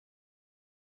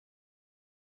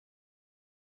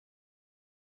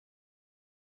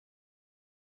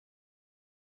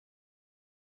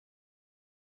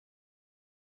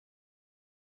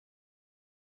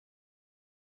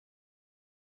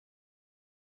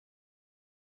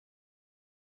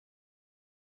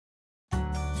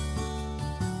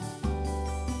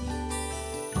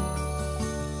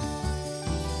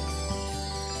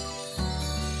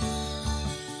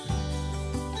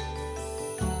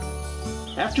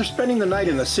After spending the night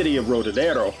in the city of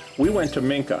Rodadero, we went to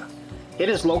Minca. It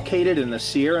is located in the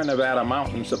Sierra Nevada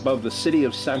mountains above the city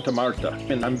of Santa Marta,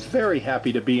 and I'm very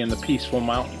happy to be in the peaceful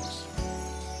mountains.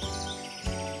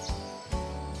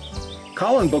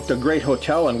 Colin booked a great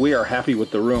hotel and we are happy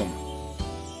with the room.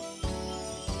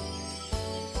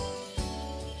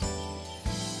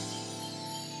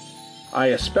 I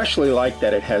especially like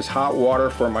that it has hot water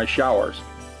for my showers.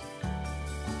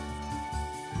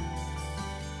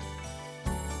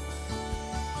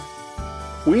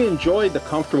 We enjoyed the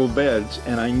comfortable beds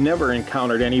and I never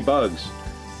encountered any bugs.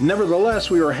 Nevertheless,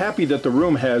 we were happy that the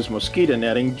room has mosquito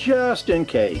netting just in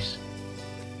case.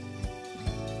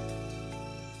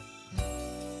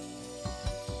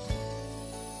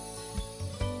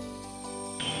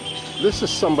 This is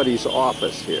somebody's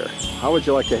office here. How would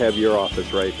you like to have your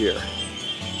office right here?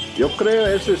 Yo creo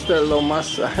eso es lo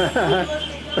más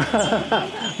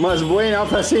más buena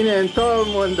oficina en todo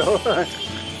el mundo.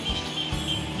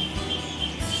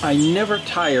 I never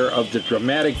tire of the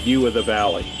dramatic view of the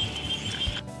valley.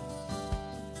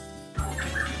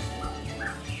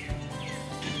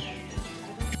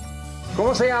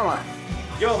 ¿Cómo se llama?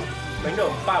 Yo,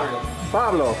 Pablo.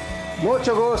 Pablo.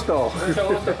 Mucho gusto. Mucho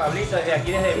gusto, Pablito, desde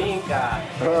aquí desde Minca.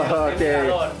 Okay.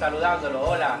 Saludándolo,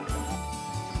 hola.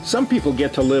 Some people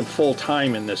get to live full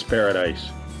time in this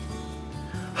paradise.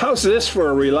 How's this for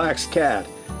a relaxed cat?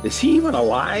 Is he even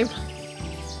alive?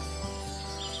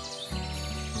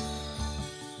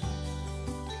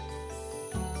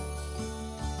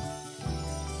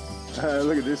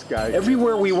 Look at this guy.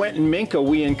 Everywhere we went in Minca,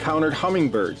 we encountered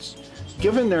hummingbirds.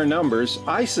 Given their numbers,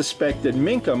 I suspected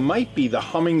Minca might be the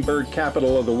hummingbird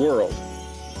capital of the world.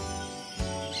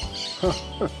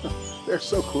 They're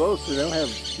so close, they don't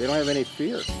have any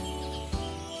fear.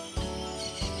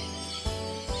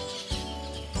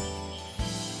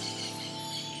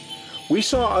 We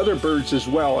saw other birds as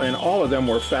well, and all of them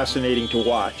were fascinating to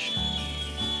watch.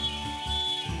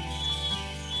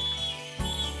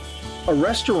 A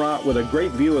restaurant with a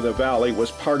great view of the valley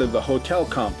was part of the hotel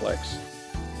complex.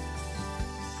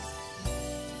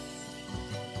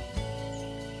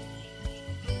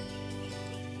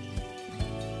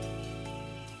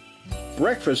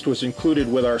 Breakfast was included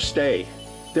with our stay.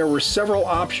 There were several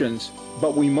options,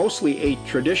 but we mostly ate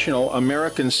traditional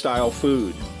American-style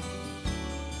food.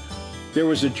 There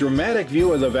was a dramatic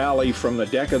view of the valley from the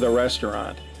deck of the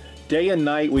restaurant. Day and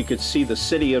night we could see the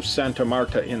city of Santa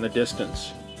Marta in the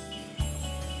distance.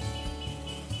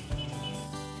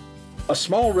 A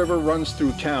small river runs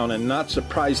through town, and not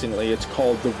surprisingly, it's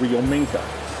called the Rio Minca.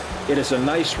 It is a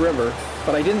nice river,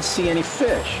 but I didn't see any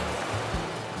fish.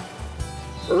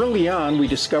 Early on, we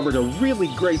discovered a really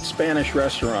great Spanish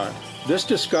restaurant. This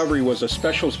discovery was a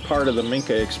special part of the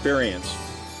Minca experience.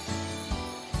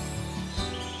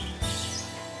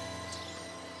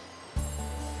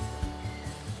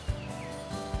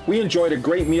 We enjoyed a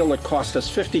great meal that cost us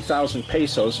 50,000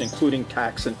 pesos, including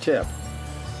tax and tip.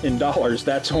 In dollars,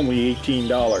 that's only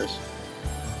 $18.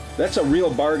 That's a real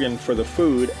bargain for the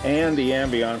food and the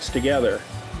ambiance together.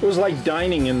 It was like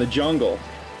dining in the jungle.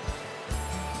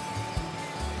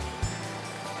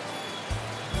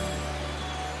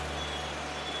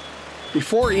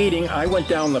 Before eating, I went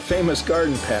down the famous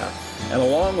garden path, and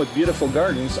along with beautiful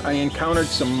gardens, I encountered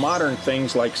some modern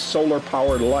things like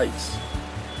solar-powered lights.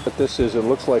 What this is, it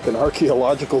looks like an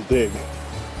archaeological dig.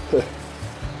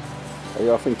 Are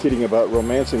you often kidding about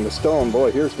romancing the stone?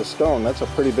 Boy, here's the stone. That's a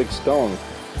pretty big stone.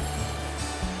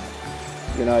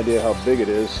 Give you an idea how big it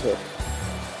is.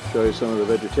 Show you some of the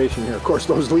vegetation here. Of course,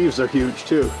 those leaves are huge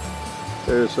too.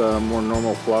 There's a more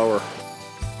normal flower.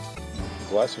 A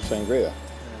glass of sangria.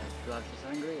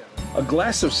 A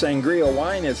glass of sangria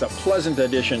wine is a pleasant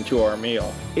addition to our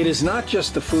meal. It is not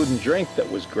just the food and drink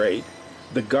that was great.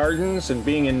 The gardens and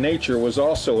being in nature was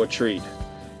also a treat.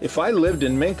 If I lived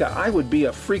in Minca, I would be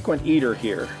a frequent eater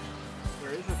here.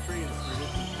 There is a tree that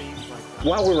produces beans like that.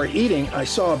 While we were eating, I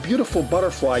saw a beautiful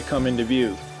butterfly come into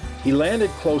view. He landed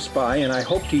close by, and I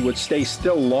hoped he would stay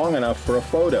still long enough for a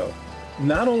photo.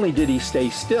 Not only did he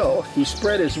stay still, he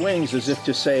spread his wings as if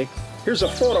to say, "Here's a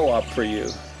photo op for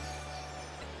you."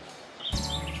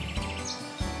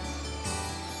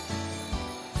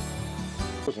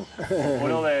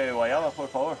 Uno de guayaba, por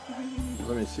favor.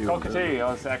 Let me see. Coca tea,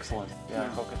 oh, it's excellent. Yeah,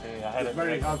 coca tea. I had it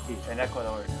very healthy in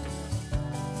Ecuador.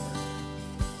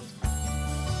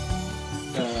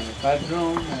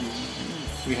 Bedroom, and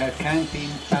we had camping,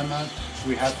 hammock,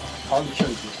 we had all the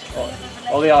choices.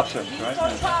 All the options, right?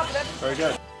 Very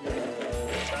good.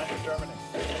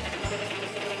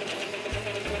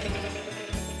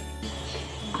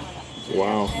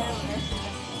 Wow.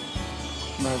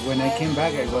 But when I came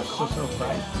back, I was so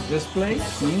surprised. This place,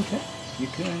 Minca, you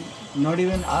can not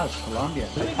even us, Colombia.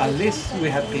 At least we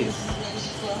have peace.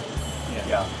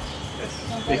 Yeah.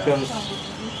 Because,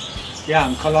 yeah,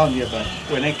 I'm Colombia, but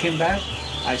when I came back,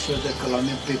 I saw the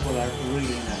Colombian people are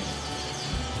really nice.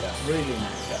 Really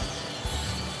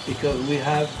nice. Because we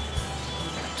have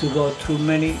to go through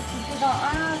many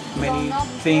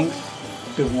things,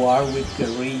 the war with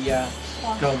guerrilla,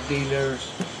 drug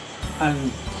dealers,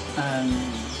 and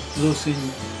losing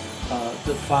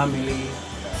the family,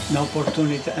 no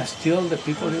opportunity, and still the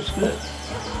people is good.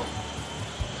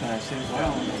 So I said,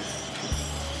 wow.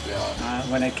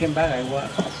 When I came back,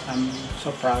 I'm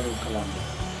so proud of Colombia,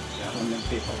 Colombian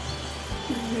people.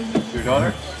 Your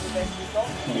daughter?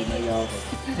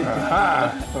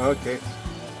 Ajá, ok.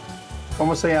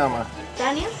 ¿Cómo se llama?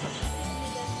 Tania.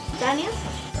 Tania.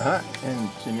 Ajá, ¿el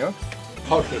señor?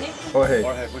 Jorge. Jorge.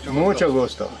 Jorge, Mucho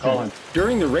gusto. Colin.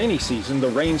 During the rainy season, the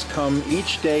rains come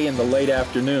each day in the late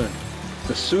afternoon.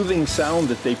 The soothing sound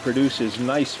that they produce is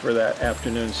nice for that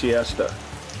afternoon siesta.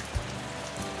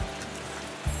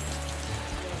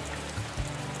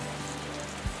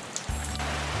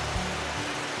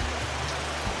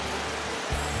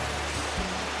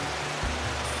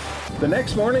 The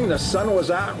next morning, the sun was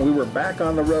out and we were back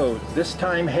on the road, this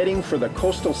time heading for the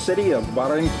coastal city of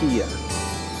Barranquilla.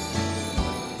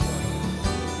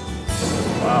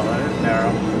 Wow, that is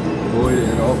narrow. Avoid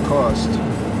at all cost.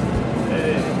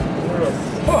 Hey.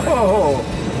 Oh,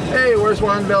 hey, where's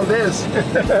Juan Valdez? Now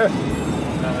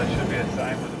there should be a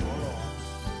sign with